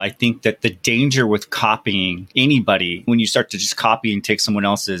I think that the danger with copying anybody, when you start to just copy and take someone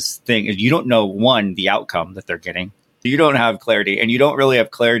else's thing, is you don't know, one, the outcome that they're getting. You don't have clarity, and you don't really have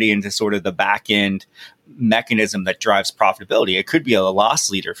clarity into sort of the back end mechanism that drives profitability. It could be a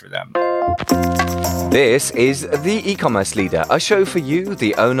loss leader for them. This is The E-Commerce Leader, a show for you,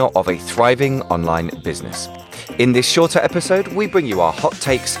 the owner of a thriving online business. In this shorter episode, we bring you our hot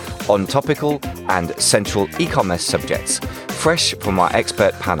takes on topical and central e-commerce subjects, fresh from our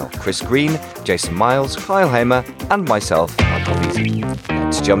expert panel, Chris Green, Jason Miles, Kyle Hamer, and myself, Michael Veazey.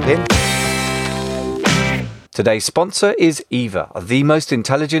 Let's jump in. Today's sponsor is Eva, the most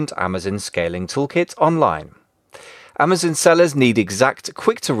intelligent Amazon scaling toolkit online. Amazon sellers need exact,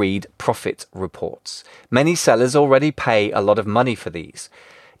 quick-to-read profit reports. Many sellers already pay a lot of money for these.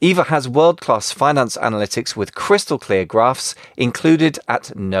 Eva has world-class finance analytics with crystal-clear graphs included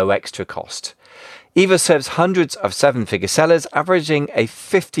at no extra cost. Eva serves hundreds of seven-figure sellers, averaging a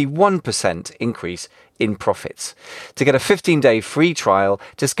 51% increase in profits. To get a 15-day free trial,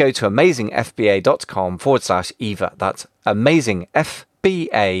 just go to amazingfba.com/Eva. That's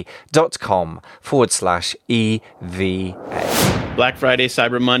amazingfba.com/EVA. Black Friday,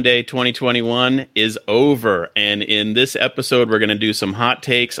 Cyber Monday 2021 is over. And in this episode, we're going to do some hot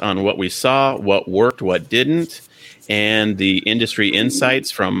takes on what we saw, what worked, what didn't, and the industry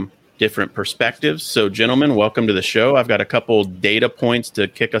insights from different perspectives. So, gentlemen, welcome to the show. I've got a couple data points to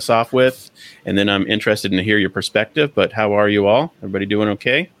kick us off with, and then I'm interested in to hear your perspective. But how are you all? Everybody doing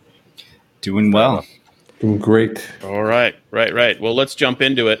okay? Doing well. Doing great. All right. Right. Well, let's jump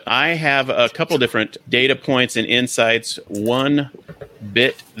into it. I have a couple different data points and insights. One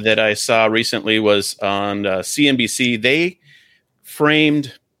bit that I saw recently was on CNBC. They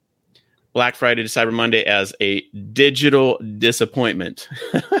framed Black Friday to Cyber Monday as a digital disappointment.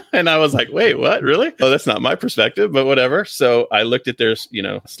 And I was like, wait, what? Really? Oh, that's not my perspective, but whatever. So I looked at their,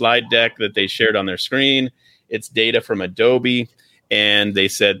 slide deck that they shared on their screen. It's data from Adobe. And they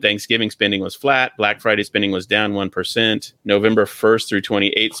said Thanksgiving spending was flat. Black Friday spending was down 1%. November 1st through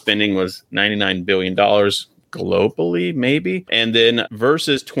 28th spending was $99 billion globally, maybe. And then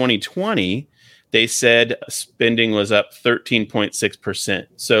versus 2020, they said spending was up 13.6%.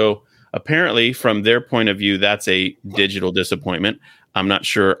 So apparently, from their point of view, that's a digital disappointment. I'm not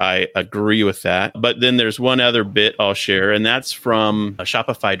sure I agree with that. But then there's one other bit I'll share, and that's from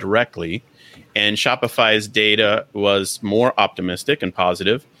Shopify directly. And Shopify's data was more optimistic and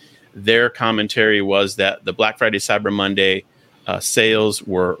positive. Their commentary was that the Black Friday, Cyber Monday sales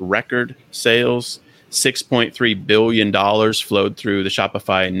were record sales. $6.3 billion flowed through the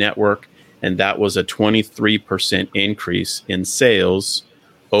Shopify network, and that was a 23% increase in sales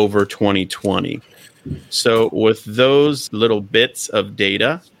over 2020. So with those little bits of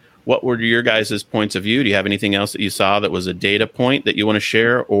data, what were your guys' points of view? Do you have anything else that you saw that was a data point that you want to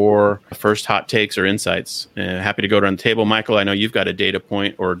share, or first hot takes or insights? Happy to go around the table. Michael, I know you've got a data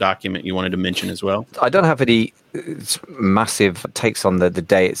point or a document you wanted to mention as well. I don't have any massive takes on the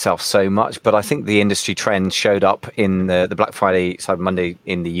day itself so much, but I think the industry trend showed up in the Black Friday, Cyber Monday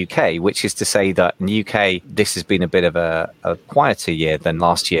in the UK, which is to say that in the UK, this has been a bit of a quieter year than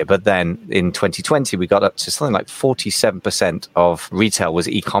last year. But then in 2020, we got up to something like 47% of retail was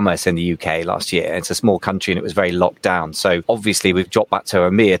e-commerce in the UK last year. It's a small country and it was very locked down. So obviously we've dropped back to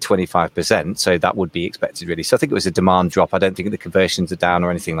a mere 25%. So that would be expected really. So I think it was a demand drop. I don't think the conversions are down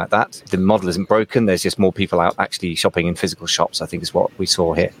or anything like that. The model isn't broken. There's just more people out actually shopping in physical shops, I think is what we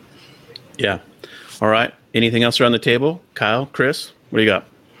saw here. Yeah. All right. Anything else around the table? Kyle, Chris, what do you got?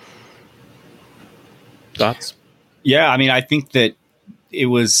 Thoughts? Yeah, I mean, I think that it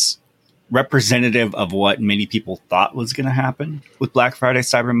was representative of what many people thought was going to happen with Black Friday,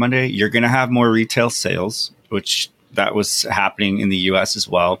 Cyber Monday. You're going to have more retail sales, which that was happening in the US as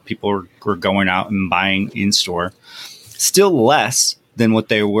well. People were going out and buying in store. Still less than what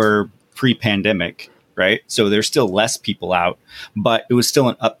they were pre-pandemic. Right. So there's still less people out, but it was still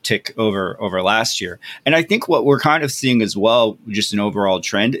an uptick over last year. And I think what we're kind of seeing as well, just an overall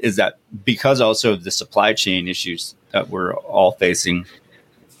trend, is that because also of the supply chain issues that we're all facing,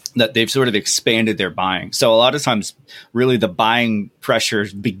 that they've sort of expanded their buying. So a lot of times, really the buying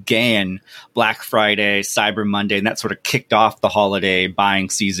pressures began Black Friday, Cyber Monday, and that sort of kicked off the holiday buying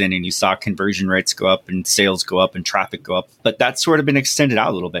season. And you saw conversion rates go up and sales go up and traffic go up. But that's sort of been extended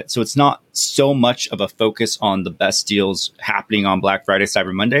out a little bit. So it's not so much of a focus on the best deals happening on Black Friday,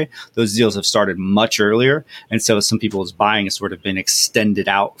 Cyber Monday. Those deals have started much earlier. And so some people's buying has sort of been extended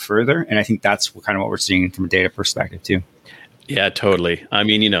out further. And I think that's kind of what we're seeing from a data perspective too. Yeah, totally. I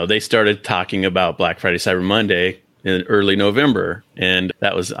mean, they started talking about Black Friday, Cyber Monday in early November, and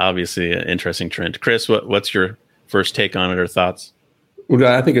that was obviously an interesting trend. Chris, what's your first take on it or thoughts?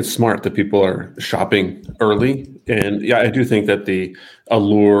 Well, I think it's smart that people are shopping early. And yeah, I do think that the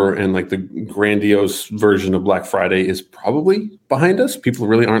allure and like the grandiose version of Black Friday is probably behind us. People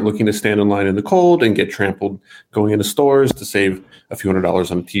really aren't looking to stand in line in the cold and get trampled going into stores to save a few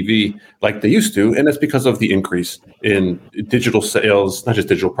 $100s on TV like they used to. And that's because of the increase in digital sales, not just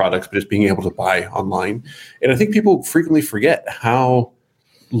digital products, but just being able to buy online. And I think people frequently forget how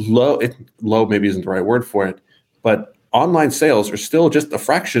low maybe isn't the right word for it, but online sales are still just a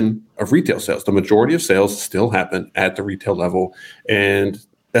fraction of retail sales. The majority of sales still happen at the retail level. And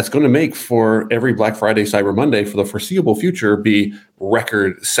that's going to make for every Black Friday, Cyber Monday for the foreseeable future be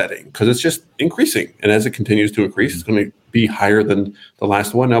record setting because it's just increasing. And as it continues to increase, it's going to be higher than the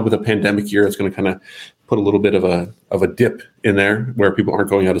last one. Now with a pandemic year, it's going to kind of put a little bit of a dip in there where people aren't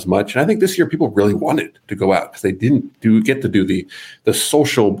going out as much. And I think this year people really wanted to go out because they didn't get to do the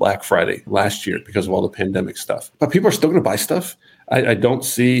social Black Friday last year because of all the pandemic stuff. But people are still going to buy stuff. I don't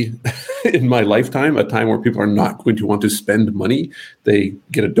see in my lifetime a time where people are not going to want to spend money. They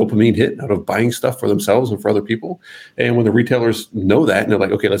get a dopamine hit out of buying stuff for themselves and for other people. And when the retailers know that and they're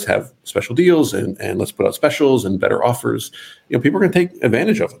like, okay, let's have special deals and let's put out specials and better offers, people are going to take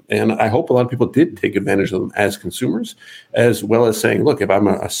advantage of them. And I hope a lot of people did take advantage of them as consumers, as well as saying, look, if I'm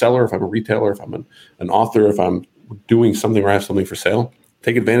a seller, if I'm a retailer, if I'm an author, if I'm doing something or I have something for sale,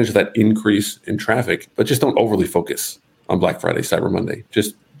 take advantage of that increase in traffic, but just don't overly focus on Black Friday, Cyber Monday.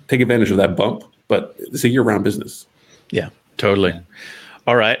 Just take advantage of that bump, but it's a year-round business. Yeah, totally.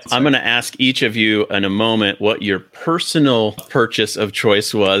 All right. I'm going to ask each of you in a moment what your personal purchase of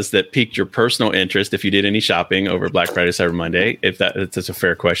choice was that piqued your personal interest if you did any shopping over Black Friday, Cyber Monday, if that's a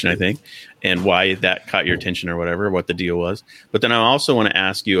fair question, I think, and why that caught your attention or whatever, what the deal was. But then I also want to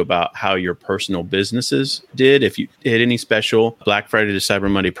ask you about how your personal businesses did, if you did any special Black Friday to Cyber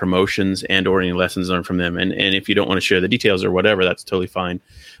Monday promotions and or any lessons learned from them. And if you don't want to share the details or whatever, that's totally fine.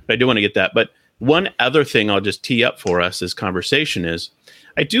 But I do want to get that. But one other thing I'll just tee up for us as conversation is,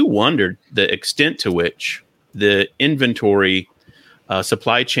 I do wonder the extent to which the inventory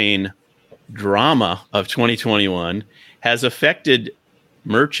supply chain drama of 2021 has affected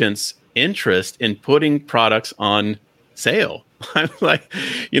merchants' interest in putting products on sale. I'm like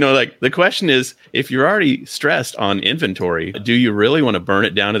the question is, if you're already stressed on inventory, do you really want to burn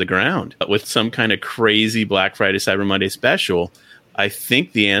it down to the ground with some kind of crazy Black Friday, Cyber Monday special? I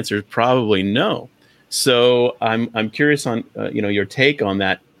think the answer is probably no. So I'm curious on your take on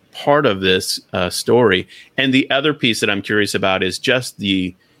that part of this story. And the other piece that I'm curious about is just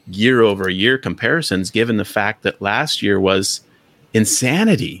the year over year comparisons, given the fact that last year was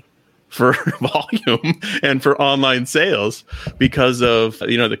insanity for volume and for online sales because of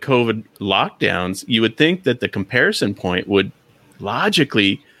the COVID lockdowns. You would think that the comparison point would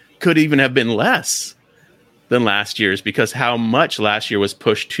logically could even have been less than last year's because how much last year was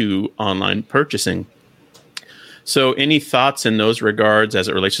pushed to online purchasing. So any thoughts in those regards as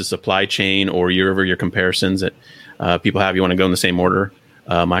it relates to supply chain or year-over-year comparisons that people have? You want to go in the same order?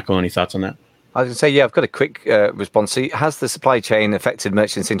 Michael, any thoughts on that? I was going to say, yeah, I've got a quick response. So has the supply chain affected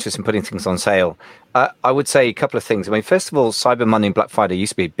merchants' interest in putting things on sale? I would say a couple of things. I mean, first of all, Cyber Monday and Black Friday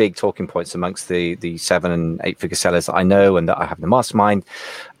used to be big talking points amongst the 7- and 8-figure sellers that I know and that I have in the mastermind.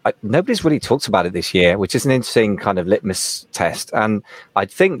 Nobody's really talked about it this year, which is an interesting kind of litmus test. And I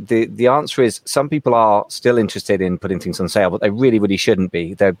think the answer is some people are still interested in putting things on sale, but they really, really shouldn't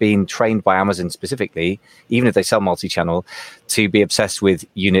be. They're being trained by Amazon specifically, even if they sell multi-channel, to be obsessed with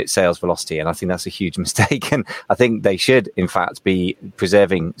unit sales velocity. And I think that's a huge mistake. And I think they should, in fact, be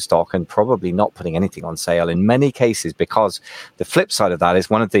preserving stock and probably not putting anything on sale in many cases, because the flip side of that is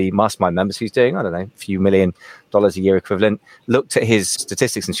one of the mastermind members who's doing, I don't know, a few $1 million a year equivalent, looked at his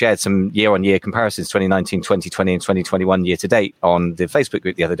statistics and shared some year-on-year comparisons, 2019, 2020, and 2021 year to date on the Facebook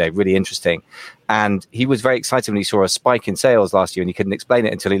group the other day. Really interesting. And he was very excited when he saw a spike in sales last year, and he couldn't explain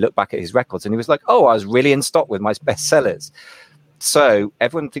it until he looked back at his records. And he was like, oh, I was really in stock with my best sellers. So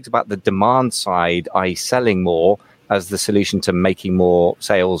everyone thinks about the demand side, i.e. selling more, as the solution to making more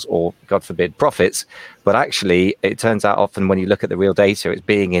sales or, God forbid, profits. But actually, it turns out often when you look at the real data, it's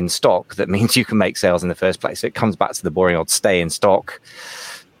being in stock that means you can make sales in the first place. So it comes back to the boring old stay in stock,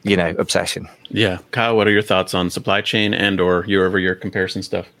 obsession. Yeah. Kyle, what are your thoughts on supply chain and or year-over-year comparison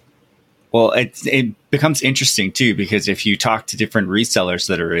stuff? Well, it becomes interesting, too, because if you talk to different resellers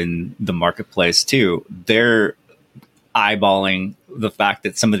that are in the marketplace, too, they're eyeballing the fact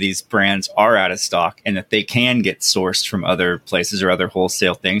that some of these brands are out of stock and that they can get sourced from other places or other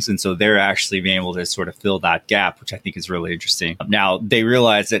wholesale things. And so they're actually being able to sort of fill that gap, which I think is really interesting. Now, they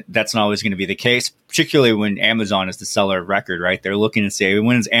realize that that's not always going to be the case, particularly when Amazon is the seller of record, right? They're looking to say,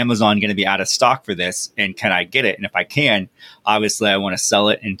 when is Amazon going to be out of stock for this? And can I get it? And if I can, obviously I want to sell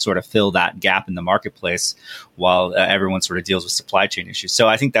it and sort of fill that gap in the marketplace while everyone sort of deals with supply chain issues. So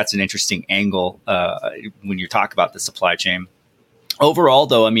I think that's an interesting angle when you talk about the supply chain. Overall,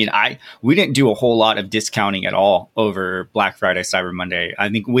 though, I mean, we didn't do a whole lot of discounting at all over Black Friday, Cyber Monday. I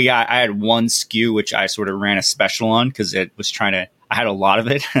think I had one SKU which I sort of ran a special on because it was I had a lot of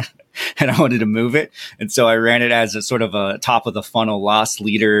it and I wanted to move it. And so I ran it as a sort of a top of the funnel loss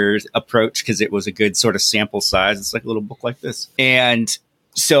leader approach because it was a good sort of sample size. It's like a little book like this. And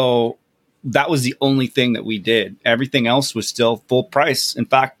so that was the only thing that we did. Everything else was still full price. In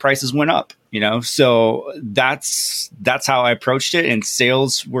fact, prices went up. So that's how I approached it. And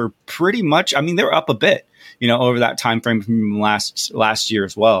sales were pretty much, I mean, they were up a bit, over that time frame from last year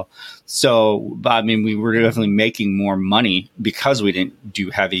as well. So, I mean, we were definitely making more money because we didn't do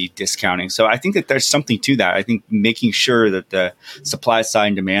heavy discounting. So I think that there's something to that. I think making sure that the supply side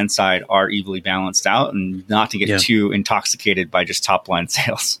and demand side are evenly balanced out and not to get too intoxicated by just top line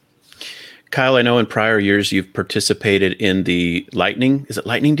sales. Kyle, I know in prior years you've participated in the Lightning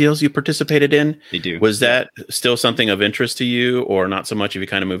deals you participated in? They do. Was that still something of interest to you or not so much? Have you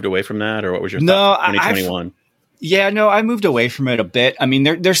kind of moved away from that, or what was your thoughts in 2021? I moved away from it a bit. I mean,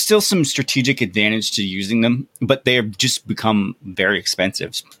 there's still some strategic advantage to using them, but they have just become very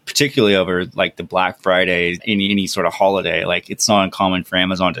expensive, particularly over like the Black Friday, any sort of holiday. Like, it's not uncommon for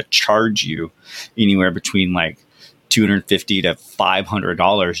Amazon to charge you anywhere between like $250 to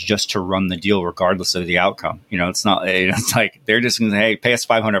 $500 just to run the deal, regardless of the outcome. It's not. It's like they're just going to say, "Hey, pay us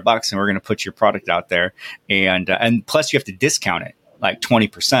 $500 and we're going to put your product out there," and plus you have to discount it like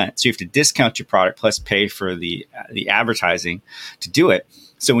 20%. So you have to discount your product plus pay for the advertising to do it.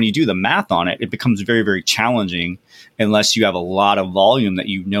 So when you do the math on it, it becomes very, very challenging unless you have a lot of volume that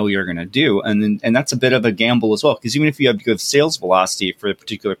you're going to do, and that's a bit of a gamble as well, because even if you have good sales velocity for a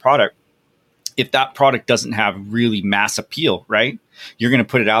particular product, if that product doesn't have really mass appeal, right, you're going to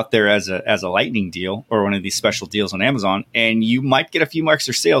put it out there as a lightning deal or one of these special deals on Amazon, and you might get a few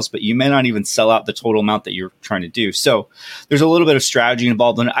extra sales, but you may not even sell out the total amount that you're trying to do. So there's a little bit of strategy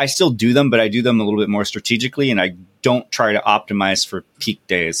involved in it. I still do them, but I do them a little bit more strategically, and I don't try to optimize for peak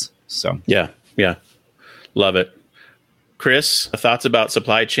days. So yeah, love it. Chris, thoughts about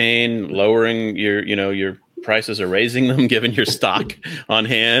supply chain, lowering your prices or raising them given your stock on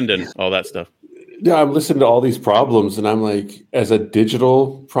hand and all that stuff? Yeah, I'm listening to all these problems, and I'm like, as a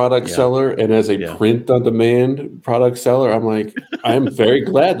digital product seller and as a print-on-demand product seller, I'm like, I'm very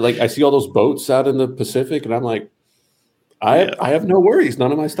glad. Like, I see all those boats out in the Pacific, and I'm like, I have no worries.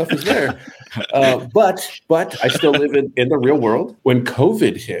 None of my stuff is there. But I still live in the real world. When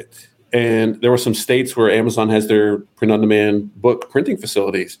COVID hit, and there were some states where Amazon has their print-on-demand book printing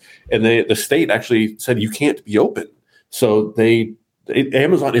facilities, and the state actually said you can't be open. So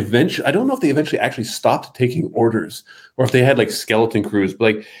Amazon eventually, I don't know if they eventually actually stopped taking orders or if they had like skeleton crews,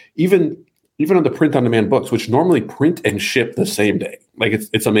 but like even on the print-on-demand books, which normally print and ship the same day. Like,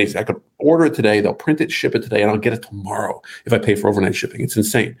 it's amazing. I could order it today, they'll print it, ship it today, and I'll get it tomorrow if I pay for overnight shipping. It's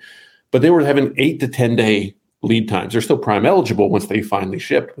insane. But they were having 8 to 10 day lead times. They're still Prime eligible once they finally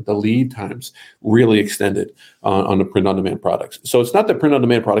shipped, but the lead times really extended on the print-on-demand products. So it's not that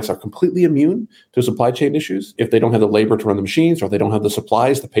print-on-demand products are completely immune to supply chain issues if they don't have the labor to run the machines, or they don't have the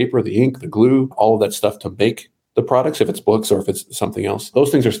supplies, the paper, the ink, the glue, all of that stuff to make the products, if it's books or if it's something else. Those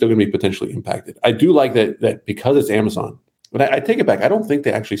things are still going to be potentially impacted. I do like that because it's Amazon, but I take it back. I don't think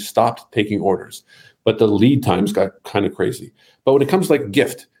they actually stopped taking orders, but the lead times got kind of crazy. But when it comes to like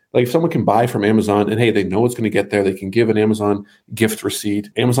gift, like if someone can buy from Amazon and, hey, they know it's going to get there, they can give an Amazon gift receipt.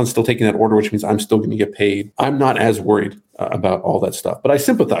 Amazon's still taking that order, which means I'm still going to get paid. I'm not as worried about all that stuff. But I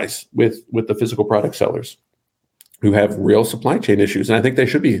sympathize with the physical product sellers who have real supply chain issues. And I think they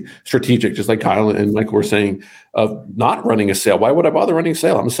should be strategic, just like Kyle and Mike were saying, of not running a sale. Why would I bother running a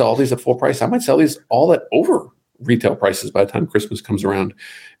sale? I'm going to sell all these at full price. I might sell these all at over retail prices by the time Christmas comes around,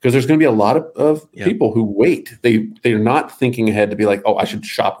 because there's going to be a lot of people who wait. They're not thinking ahead to be like, oh, I should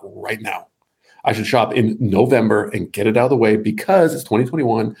shop right now. I should shop in November and get it out of the way because it's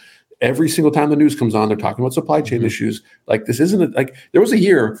 2021. Every single time the news comes on, they're talking about supply chain issues. Like, this isn't like there was a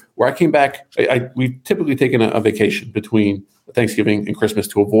year where I came back. We've typically taken a vacation between Thanksgiving and Christmas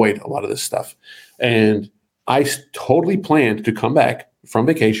to avoid a lot of this stuff. And I totally planned to come back from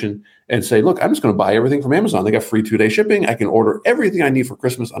vacation and say, look, I'm just going to buy everything from Amazon. They got free 2-day shipping. I can order everything I need for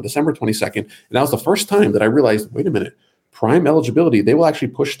Christmas on December 22nd. And that was the first time that I realized, wait a minute, Prime eligibility, they will actually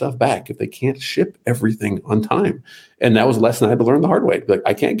push stuff back if they can't ship everything on time. And that was a lesson I had to learn the hard way. Like,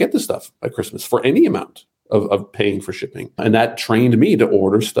 I can't get this stuff by Christmas for any amount of paying for shipping. And that trained me to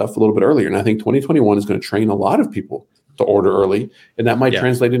order stuff a little bit earlier. And I think 2021 is going to train a lot of people to order early. And that might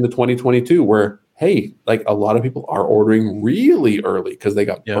translate into 2022 where, hey, like a lot of people are ordering really early because they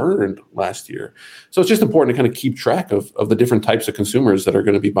got burned last year. So it's just important to kind of keep track of the different types of consumers that are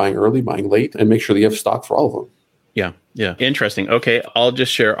going to be buying early, buying late, and make sure that you have stock for all of them. Yeah. Interesting. Okay. I'll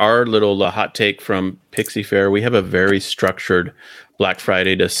just share our little hot take from Pixie Fair. We have a very structured Black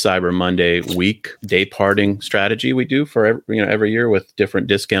Friday to Cyber Monday week day parting strategy we do for every year with different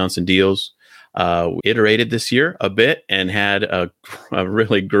discounts and deals. We iterated this year a bit and had a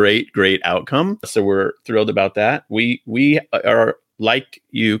really great outcome. So we're thrilled about that. We are, like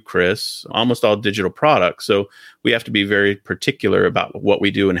you, Chris, almost all digital products. So we have to be very particular about what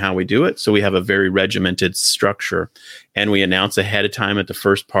we do and how we do it. So we have a very regimented structure, and we announce ahead of time at the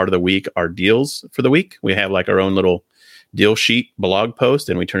first part of the week our deals for the week. We have like our own little deal sheet blog post,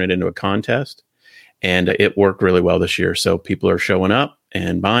 and we turn it into a contest. And it worked really well this year. So people are showing up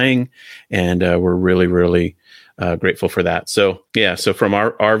and buying, and we're really grateful for that. So so from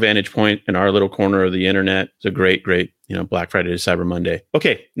our vantage point in our little corner of the internet, it's a great Black Friday to Cyber Monday.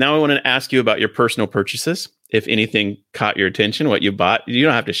 Okay, now I want to ask you about your personal purchases. If anything caught your attention, what you bought, you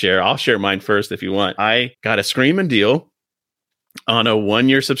don't have to share. I'll share mine first if you want. I got a screaming deal on a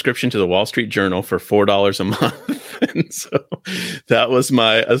 1-year subscription to the Wall Street Journal for $4 a month. And so that was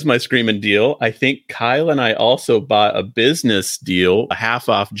my screaming deal. I think Kyle and I also bought a business deal, a half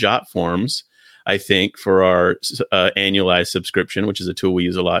off Jot Forms, I think, for our annualized subscription, which is a tool we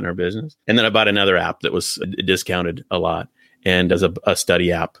use a lot in our business. And then I bought another app that was discounted a lot, and as a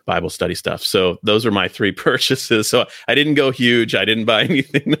study app, Bible study stuff. So those are my 3 purchases. So I didn't go huge. I didn't buy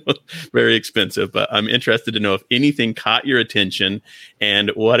anything that was very expensive, but I'm interested to know if anything caught your attention and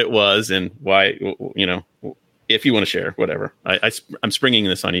what it was and why, if you want to share, whatever. I'm springing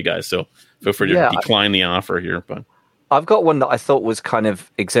this on you guys, so feel free to decline the offer here, but I've got one that I thought was kind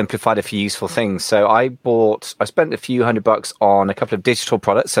of exemplified a few useful things. So I spent a few $100 on a couple of digital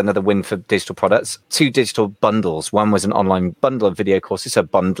products, another win for digital products, 2 digital bundles. One was an online bundle of video courses. So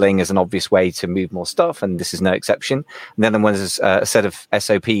bundling is an obvious way to move more stuff, and this is no exception. And the other one is a set of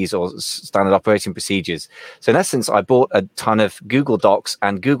SOPs, or standard operating procedures. So in essence, I bought a ton of Google Docs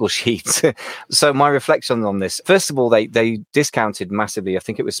and Google Sheets. So my reflection on this, first of all, they discounted massively. I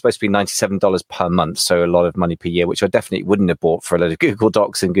think it was supposed to be $97 per month. So a lot of money per year, which I definitely wouldn't have bought for a load of Google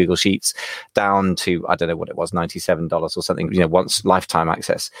Docs and Google Sheets, down to, I don't know what it was, $97 or something, once lifetime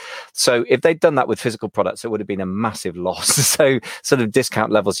access. So if they'd done that with physical products, it would have been a massive loss. So sort of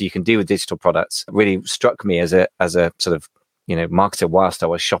discount levels you can do with digital products really struck me as a sort of marketer whilst I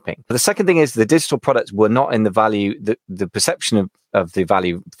was shopping. But the second thing is the digital products were not in the value, the perception of the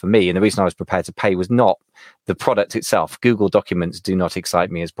value for me, and the reason I was prepared to pay was not the product itself. Google Documents do not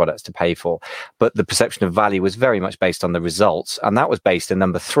excite me as products to pay for, but the perception of value was very much based on the results, and that was based in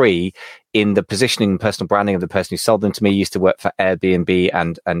number 3 in the positioning and personal branding of the person who sold them to me. He used to work for Airbnb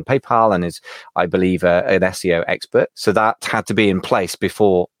and PayPal, and is, I believe, an SEO expert. So that had to be in place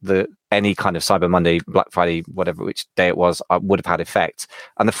before any kind of Cyber Monday, Black Friday, whatever which day it was, I would have had effect.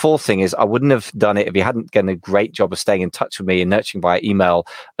 And the fourth thing is, I wouldn't have done it if he hadn't done a great job of staying in touch with me and nurturing by email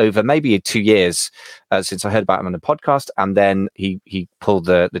over maybe 2 years since I heard about him on the podcast. And then he pulled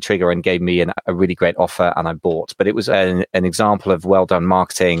the trigger and gave me a really great offer, and I bought. But it was an example of well done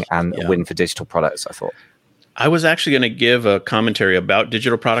marketing and a win for digital products, I thought. I was actually going to give a commentary about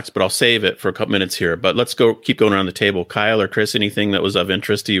digital products, but I'll save it for a couple minutes here. But let's keep going around the table. Kyle or Chris, anything that was of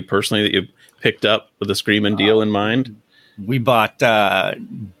interest to you personally that you picked up with a screaming deal in mind? We bought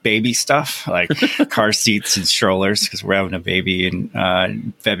baby stuff like car seats and strollers because we're having a baby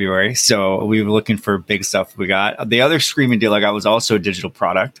in February. So we were looking for big stuff. We got the other screaming deal I got was also a digital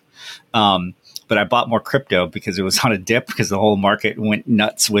product. But I bought more crypto because it was on a dip because the whole market went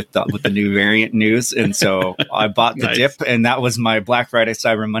nuts with the new variant news. And so I bought the dip, and that was my Black Friday,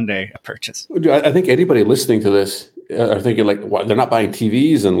 Cyber Monday purchase. I think anybody listening to this are thinking like, what, they're not buying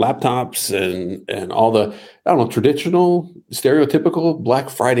TVs and laptops and all the, traditional, stereotypical Black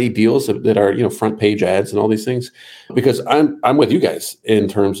Friday deals that are, front page ads and all these things. Because I'm with you guys in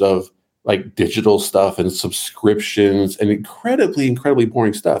terms of like digital stuff and subscriptions and incredibly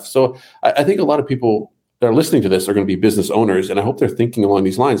boring stuff. So I think a lot of people that are listening to this are going to be business owners, and I hope they're thinking along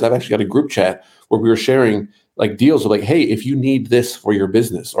these lines. I've actually got a group chat where we were sharing like deals of like, hey, if you need this for your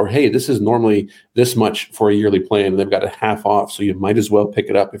business, or hey, this is normally this much for a yearly plan, and they've got it half off, so you might as well pick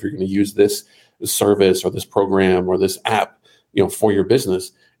it up if you're going to use this service or this program or this app, for your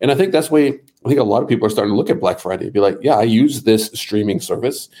business. And I think that's why I think a lot of people are starting to look at Black Friday and be like, yeah, I use this streaming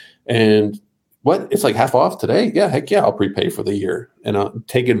service and what? It's like half off today? Yeah, heck yeah, I'll prepay for the year and I'll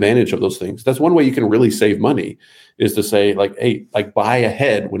take advantage of those things. That's one way you can really save money is to say like, hey, like buy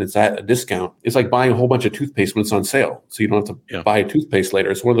ahead when it's at a discount. It's like buying a whole bunch of toothpaste when it's on sale. So you don't have to buy a toothpaste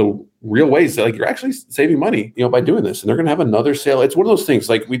later. It's one of the real ways that like you're actually saving money, by doing this. And they're going to have another sale. It's one of those things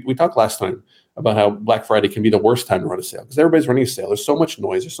like we talked last time about how Black Friday can be the worst time to run a sale because everybody's running a sale. There's so much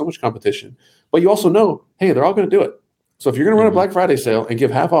noise. There's so much competition. But you also know, hey, they're all going to do it. So if you're going to run a Black Friday sale and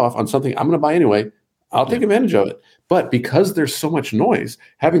give half off on something I'm going to buy anyway, I'll take advantage of it. But because there's so much noise,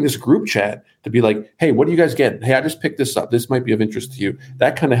 having this group chat to be like, hey, what do you guys get? Hey, I just picked this up. This might be of interest to you.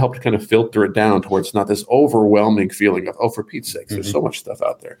 That kind of helped kind of filter it down towards not this overwhelming feeling of, oh, for Pete's sake, there's so much stuff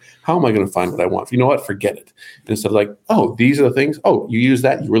out there. How am I going to find what I want? You know what? Forget it. Instead of like, oh, these are the things. Oh, you use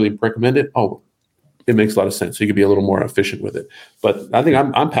that. You really recommend it. Oh, it makes a lot of sense. So you can be a little more efficient with it. But I think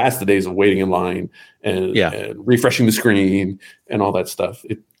I'm past the days of waiting in line and refreshing the screen and all that stuff.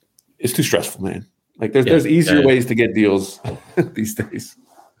 It's too stressful, man. Like there's easier ways to get deals these days.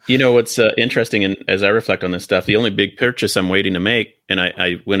 What's interesting, and as I reflect on this stuff, the only big purchase I'm waiting to make, and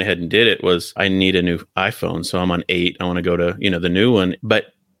I went ahead and did it, was I need a new iPhone. So I'm on 8. I want to go to the new one,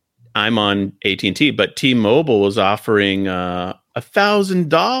 but I'm on AT&T. But T-Mobile was offering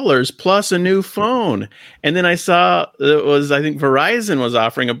 $1,000 plus a new phone, and then I saw I think Verizon was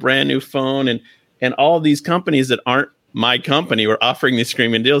offering a brand new phone, and all these companies that aren't my company were offering these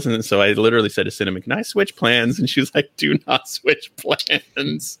screaming deals. And so I literally said to Cinema, can I switch plans? And she was like, do not switch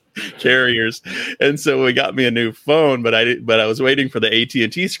plans, carriers. And so we got me a new phone, but I was waiting for the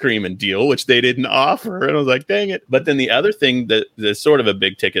AT&T screaming deal, which they didn't offer. And I was like, dang it. But then the other thing that the sort of a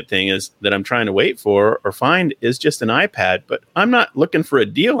big ticket thing is that I'm trying to wait for or find is just an iPad, but I'm not looking for a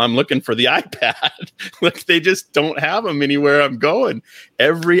deal. I'm looking for the iPad. Like they just don't have them anywhere I'm going.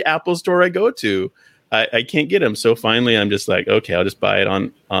 Every Apple store I go to, I can't get them. So finally, I'm just like, okay, I'll just buy it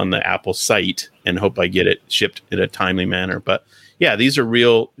on the Apple site and hope I get it shipped in a timely manner. But yeah, these are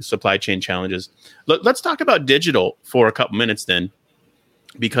real supply chain challenges. Let's talk about digital for a couple minutes then,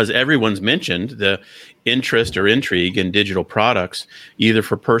 because everyone's mentioned the interest or intrigue in digital products, either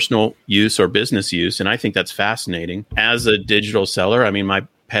for personal use or business use. And I think that's fascinating. As a digital seller, I mean, my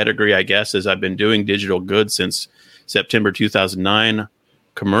pedigree, I guess, is I've been doing digital goods since September 2009.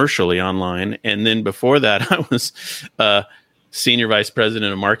 Commercially online. And then before that, I was senior vice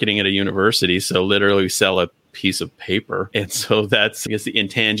president of marketing at a university. So literally sell a piece of paper. And so that's, I guess, the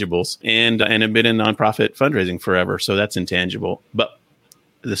intangibles. And I've been in nonprofit fundraising forever. So that's intangible. But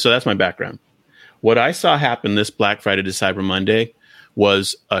so that's my background. What I saw happen this Black Friday to Cyber Monday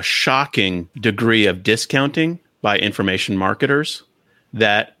was a shocking degree of discounting by information marketers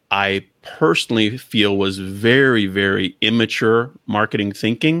that I personally feel was very, very immature marketing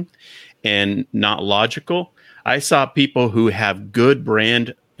thinking and not logical. I saw people who have good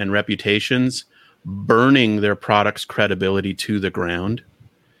brand and reputations burning their product's credibility to the ground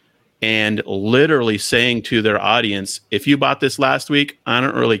and literally saying to their audience, if you bought this last week, I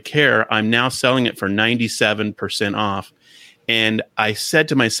don't really care. I'm now selling it for 97% off. And I said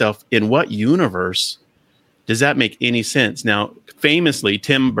to myself, in what universe does that make any sense? Now, famously,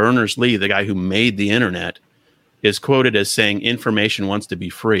 Tim Berners-Lee, the guy who made the internet, is quoted as saying information wants to be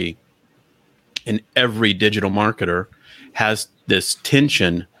free. And every digital marketer has this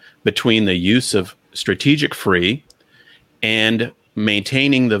tension between the use of strategic free and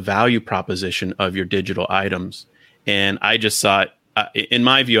maintaining the value proposition of your digital items. And I just saw it. In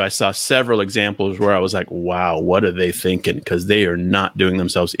my view, I saw several examples where I was like, wow, what are they thinking? Because they are not doing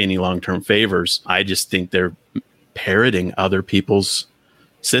themselves any long-term favors. I just think they're parroting other people's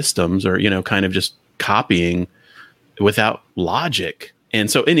systems or, kind of just copying without logic.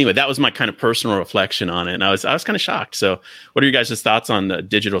 And so anyway, that was my kind of personal reflection on it. And I was kind of shocked. So what are you guys' thoughts on the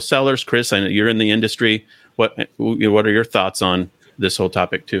digital sellers? Chris, I know you're in the industry. What are your thoughts on this whole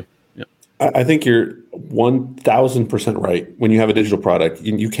topic too? I think you're 1,000% right. When you have a digital product,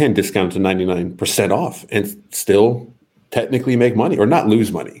 you can discount to 99% off and still technically make money or not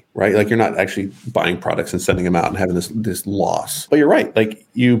lose money, right? Like you're not actually buying products and sending them out and having this loss. But you're right. Like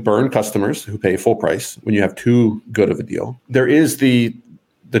you burn customers who pay full price when you have too good of a deal. There is the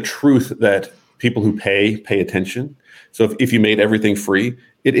truth that people who pay attention. So if you made everything free,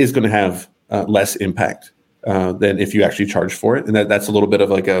 it is going to have less impact than if you actually charge for it. And that's a little bit of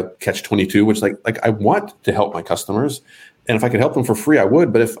like a catch-22, which like I want to help my customers. And if I could help them for free, I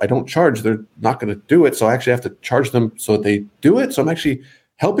would. But if I don't charge, they're not going to do it. So I actually have to charge them so that they do it. So I'm actually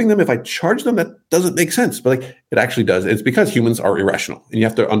helping them. If I charge them, that doesn't make sense. But like it actually does. It's because humans are irrational. And you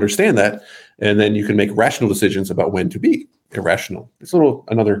have to understand that. And then you can make rational decisions about when to be irrational. It's a little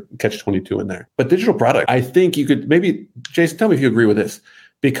another catch-22 in there. But digital product, I think you could maybe, Jason, tell me if you agree with this.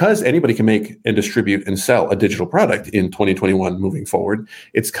 Because anybody can make and distribute and sell a digital product in 2021 moving forward,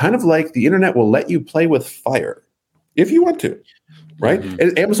 it's kind of like the internet will let you play with fire if you want to. Right?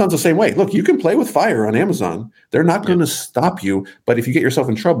 And Amazon's the same way. Look, you can play with fire on Amazon. They're not going to stop you. But if you get yourself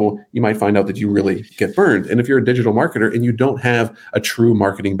in trouble, you might find out that you really get burned. And if you're a digital marketer and you don't have a true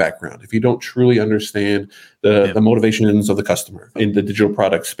marketing background, if you don't truly understand the motivations of the customer in the digital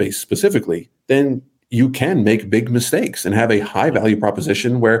product space specifically, then you can make big mistakes and have a high value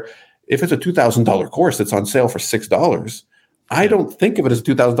proposition where if it's a $2,000 course that's on sale for $6, I don't think of it as a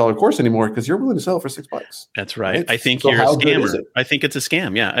 $2,000 course anymore because you're willing to sell it for $6. That's right. I think you're a scammer. I think it's a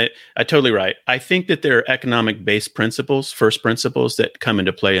scam. Yeah, I totally right. I think that there are economic-based principles, first principles that come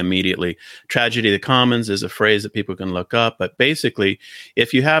into play immediately. Tragedy of the commons is a phrase that people can look up. But basically,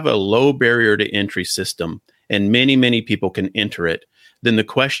 if you have a low barrier to entry system and many, many people can enter it, then the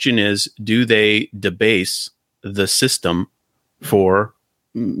question is, do they debase the system for,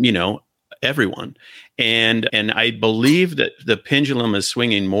 everyone? And I believe that the pendulum is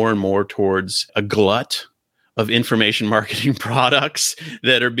swinging more and more towards a glut of information marketing products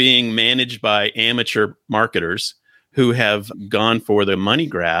that are being managed by amateur marketers who have gone for the money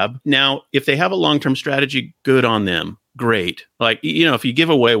grab. Now, if they have a long-term strategy, good on them. Great. Like, if you give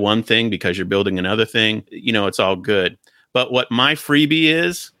away one thing because you're building another thing, it's all good. But what my freebie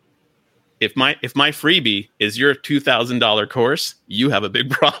is, if my freebie is your $2,000 course, you have a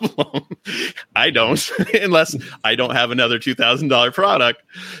big problem. I don't, unless I don't have another $2,000 product.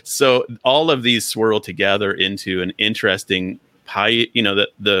 So all of these swirl together into an interesting pie.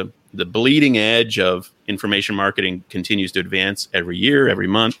 The bleeding edge of information marketing continues to advance every year, every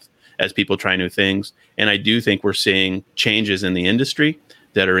month, as people try new things. And I do think we're seeing changes in the industry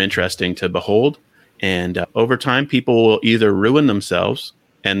that are interesting to behold. And over time, people will either ruin themselves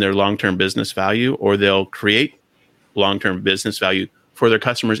and their long-term business value, or they'll create long-term business value for their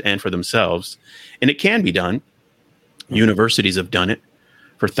customers and for themselves. And it can be done. Universities have done it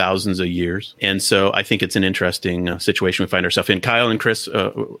for thousands of years. And so I think it's an interesting situation we find ourselves in. Kyle and Chris,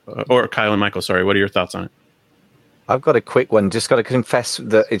 or Kyle and Michael, sorry, what are your thoughts on it? I've got a quick one. Just got to confess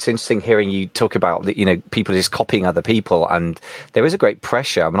that it's interesting hearing you talk about that, people just copying other people. And there is a great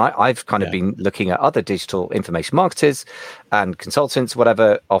pressure. I mean, I've kind of been looking at other digital information marketers and consultants,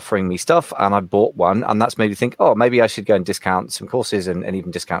 whatever, offering me stuff. And I bought one. And that's made me think, maybe I should go and discount some courses and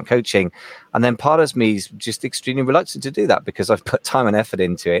even discount coaching. And then part of me is just extremely reluctant to do that because I've put time and effort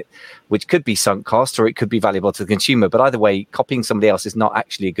into it, which could be sunk cost or it could be valuable to the consumer. But either way, copying somebody else is not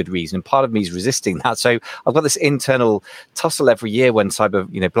actually a good reason. And part of me is resisting that. So I've got this internal tussle every year when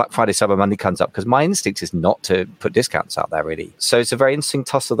Black Friday, Cyber Monday comes up, because my instinct is not to put discounts out there, really. So it's a very interesting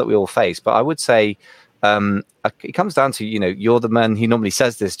tussle that we all face. But I would say it comes down to, you're the man who normally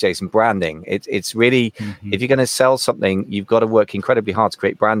says this, Jason, branding. It's really, if you're going to sell something, you've got to work incredibly hard to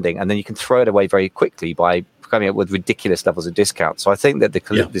create branding, and then you can throw it away very quickly by coming up with ridiculous levels of discount. So I think that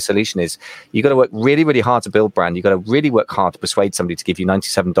the solution is you've got to work really, really hard to build brand. You've got to really work hard to persuade somebody to give you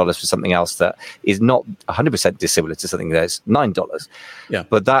 $97 for something else that is not 100% dissimilar to something that's $9. Yeah.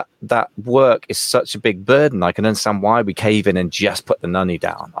 But that work is such a big burden. I can understand why we cave in and just put the money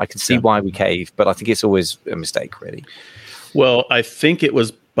down. I can see why we cave, but I think it's always a mistake, really. Well, I think it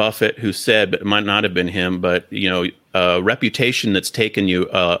was Buffett who said, but it might not have been him, but a reputation that's taken you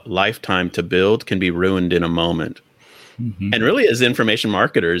a lifetime to build can be ruined in a moment. And really, as information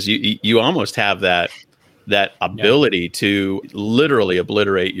marketers, you almost have that ability to literally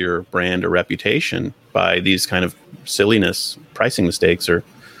obliterate your brand or reputation by these kind of silliness pricing mistakes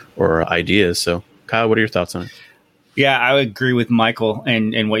or ideas. So, Kyle, what are your thoughts on it? Yeah, I would agree with Michael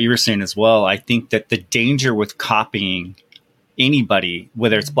and what you were saying as well. I think that the danger with copying anybody,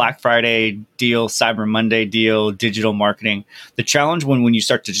 whether it's Black Friday deal, Cyber Monday deal, digital marketing, the challenge when you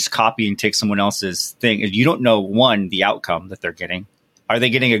start to just copy and take someone else's thing is you don't know, one, the outcome that they're getting. Are they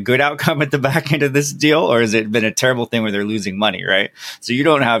getting a good outcome at the back end of this deal, or has it been a terrible thing where they're losing money, right? So you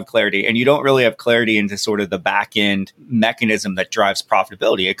don't have clarity, and you don't really have clarity into sort of the back end mechanism that drives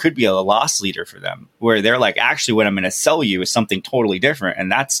profitability. It could be a loss leader for them where they're like, actually, what I'm going to sell you is something totally different,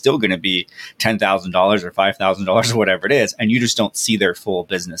 and that's still going to be $10,000 or $5,000 or whatever it is, and you just don't see their full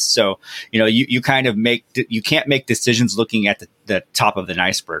business. So, you kind of you can't make decisions looking at the top of the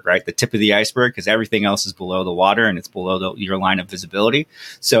iceberg, right? The tip of the iceberg, because everything else is below the water and it's below your line of visibility.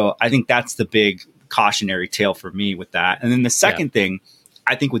 So I think that's the big cautionary tale for me with that. And then the second thing,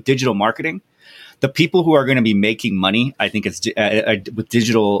 I think with digital marketing, the people who are going to be making money, I think it's with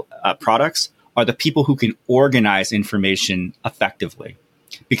digital products, are the people who can organize information effectively.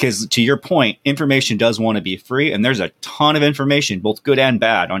 Because to your point, information does want to be free, and there's a ton of information, both good and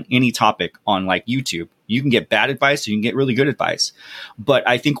bad, on any topic on like YouTube. You can get bad advice, you can get really good advice. But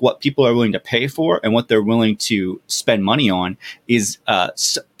I think what people are willing to pay for and what they're willing to spend money on is a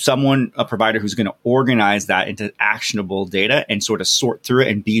provider who's going to organize that into actionable data and sort of sort through it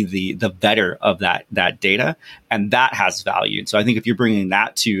and be the vetter of that data. And that has value. And so I think if you're bringing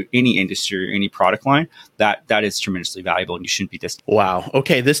that to any industry or any product line, that is tremendously valuable, and you shouldn't be distant. Wow.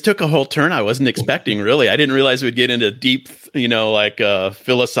 Okay. This took a whole turn I wasn't expecting, really. I didn't realize we'd get into deep,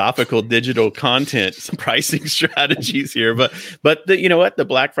 philosophical digital content, some pricing strategies here. But you know what? The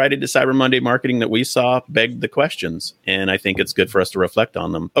Black Friday to Cyber Monday marketing that we saw begged the questions, and I think it's good for us to reflect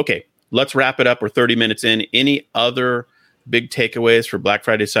on them. Okay, let's wrap it up. We're 30 minutes in. Any other big takeaways for Black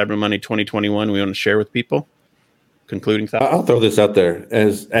Friday Cyber Monday 2021 we want to share with people? Concluding thought? I'll throw this out there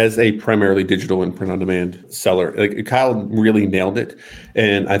as a primarily digital and print-on-demand seller. Like, Kyle really nailed it,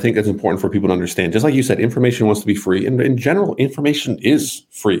 and I think it's important for people to understand. Just like you said, information wants to be free, and in general, information is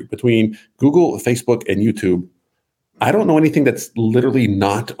free. Between Google, Facebook, and YouTube, I don't know anything that's literally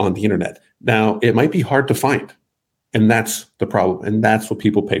not on the internet. Now, it might be hard to find. And that's the problem. And that's what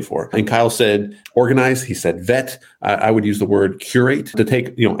people pay for. And Kyle said organize. He said vet. I would use the word curate. To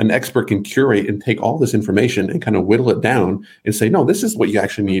take, an expert can curate and take all this information and kind of whittle it down and say, no, this is what you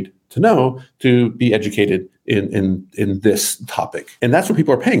actually need to know to be educated in this topic. And that's what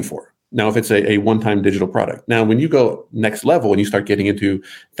people are paying for. Now, if it's a one-time digital product. Now, when you go next level and you start getting into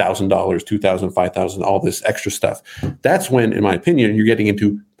 $1,000, $2,000, $5,000, all this extra stuff, that's when, in my opinion, you're getting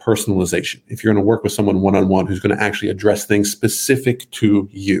into personalization. If you're going to work with someone one-on-one who's going to actually address things specific to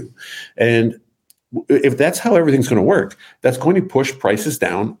you. And if that's how everything's going to work, that's going to push prices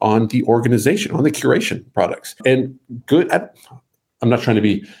down on the organization, on the curation products. And good, I'm not trying to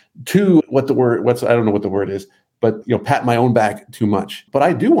be too, I don't know what the word is, but pat my own back too much. But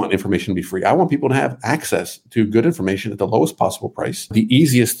I do want information to be free. I want people to have access to good information at the lowest possible price, the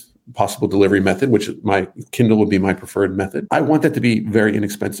easiest possible delivery method, which my Kindle would be my preferred method. I want that to be very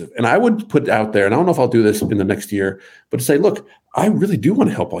inexpensive. And I would put out there, and I don't know if I'll do this in the next year, but to say, look, I really do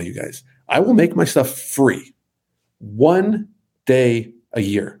want to help all you guys. I will make my stuff free 1 day a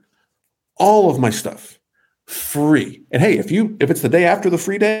year. All of my stuff free. And hey, if it's the day after the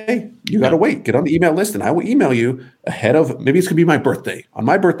free day, you got to wait. Get on the email list, and I will email you ahead of, maybe it's going to be my birthday. On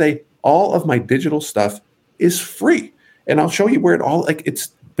my birthday, all of my digital stuff is free. And I'll show you where it all,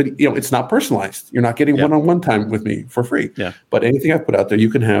 but it's not personalized. You're not getting one-on-one time with me for free. Yeah. But anything I've put out there, you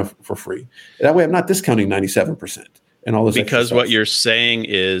can have for free. That way, I'm not discounting 97% and all this. Because what you're saying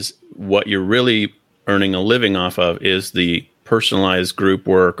is what you're really earning a living off of is the personalized group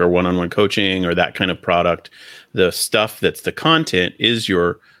work or one-on-one coaching or that kind of product. The stuff that's the content is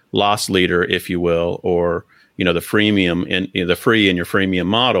your loss leader, if you will, or the freemium and the free in your freemium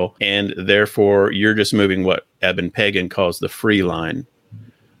model, and therefore you're just moving what Eben Pagan calls the free line,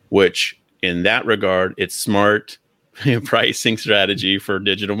 which in that regard, it's smart pricing strategy for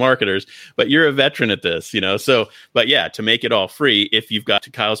digital marketers. But you're a veteran at this, So, but yeah, to make it all free, if you've got,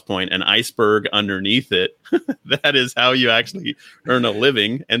 to Kyle's point, an iceberg underneath it, that is how you actually earn a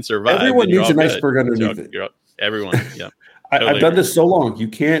living and survive. Everyone needs an iceberg underneath it. Everyone, yeah. I've done this so long. You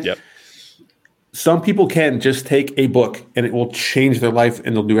can't. Yep. Some people can just take a book and it will change their life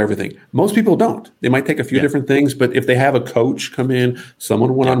and they'll do everything. Most people don't. They might take a few different things, but if they have a coach come in,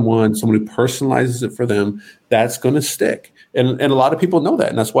 someone one-on-one, someone who personalizes it for them, that's going to stick. And a lot of people know that.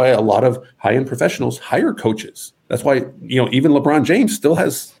 And that's why a lot of high-end professionals hire coaches. That's why, even LeBron James still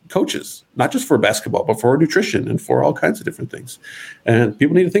has coaches, not just for basketball, but for nutrition and for all kinds of different things. And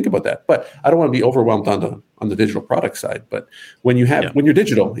people need to think about that. But I don't want to be overwhelmed on the digital product side. But when you're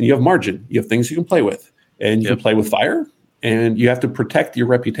digital and you have margin, you have things you can play with, and you can play with fire, and you have to protect your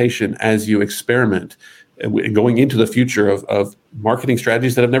reputation as you experiment going into the future of marketing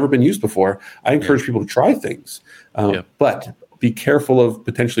strategies that have never been used before. I encourage people to try things, but be careful of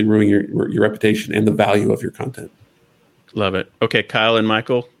potentially ruining your reputation and the value of your content. Love it. Okay, Kyle and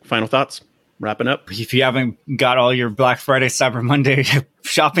Michael, final thoughts? Wrapping up. If you haven't got all your Black Friday, Cyber Monday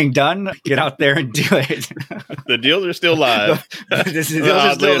shopping done, get out there and do it. The deals are still live. The deals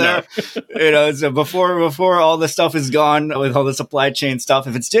are still there. So before all the stuff is gone with all the supply chain stuff,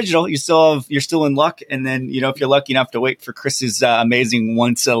 if it's digital, you're still in luck. And then, if you're lucky enough to wait for Chris's amazing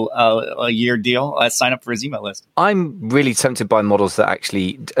once a year deal, sign up for his email list. I'm really tempted by models that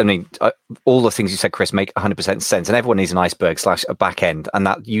actually, all the things you said, Chris, make 100% sense. And everyone needs an iceberg / a back end. And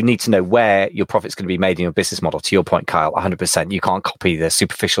that you need to know where your profit's going to be made in your business model. To your point, Kyle, 100%. You can't copy the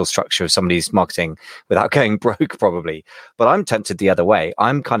superficial structure of somebody's marketing without going broke, probably. But I'm tempted the other way.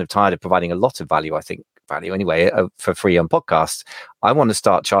 I'm kind of tired of providing a lot of value, I think, value anyway for free on podcasts. I want to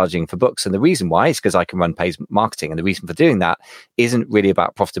start charging for books. And the reason why is because I can run paid marketing. And the reason for doing that isn't really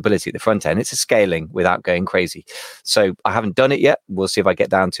about profitability at the front end. It's a scaling without going crazy. So I haven't done it yet. We'll see if I get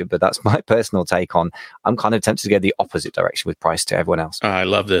down to it. But that's my personal take on, I'm kind of tempted to go the opposite direction with price to everyone else. I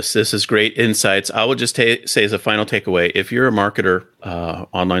love this. This is great insights. I will just say as a final takeaway, if you're a marketer,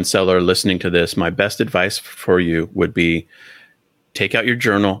 online seller listening to this, my best advice for you would be take out your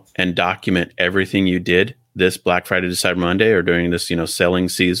journal and document everything you did this Black Friday to Cyber Monday or during this, selling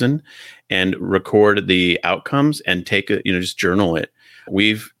season, and record the outcomes and take it, just journal it.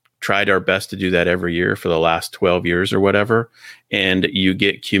 We've tried our best to do that every year for the last 12 years or whatever. And you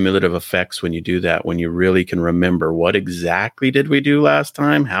get cumulative effects when you do that, when you really can remember what exactly did we do last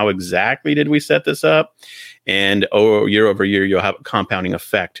time? How exactly did we set this up? And year over year, you'll have a compounding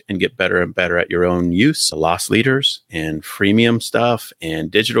effect and get better and better at your own use. Loss leaders and freemium stuff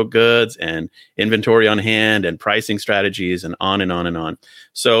and digital goods and inventory on hand and pricing strategies and on and on and on.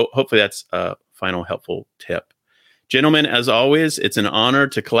 So hopefully that's a final helpful tip. Gentlemen, as always, it's an honor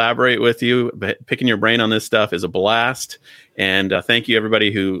to collaborate with you. Picking your brain on this stuff is a blast. And thank you,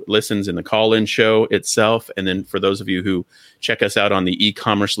 everybody who listens in the call-in show itself. And then for those of you who check us out on the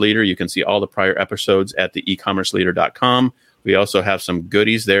e-commerce leader, you can see all the prior episodes at the ecommerceleader.com. We also have some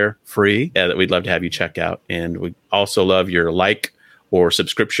goodies there free that we'd love to have you check out. And we also love your like or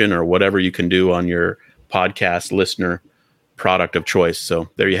subscription or whatever you can do on your podcast listener product of choice. So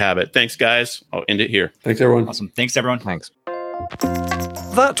there you have it. Thanks, guys. I'll end it here. Thanks, everyone. Awesome. Thanks, everyone. Thanks.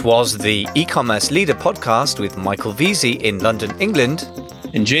 That was the E-commerce Leader podcast with Michael Veazey in London, England,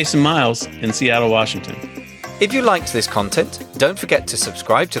 and Jason Miles in Seattle, Washington. If you liked this content, don't forget to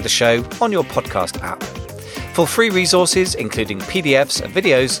subscribe to the show on your podcast app. For free resources, including PDFs and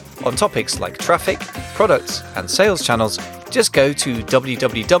videos on topics like traffic, products, and sales channels, just go to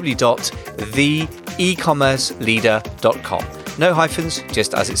www.theecommerceleader.com. No hyphens,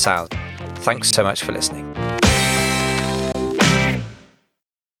 just as it sounds. Thanks so much for listening.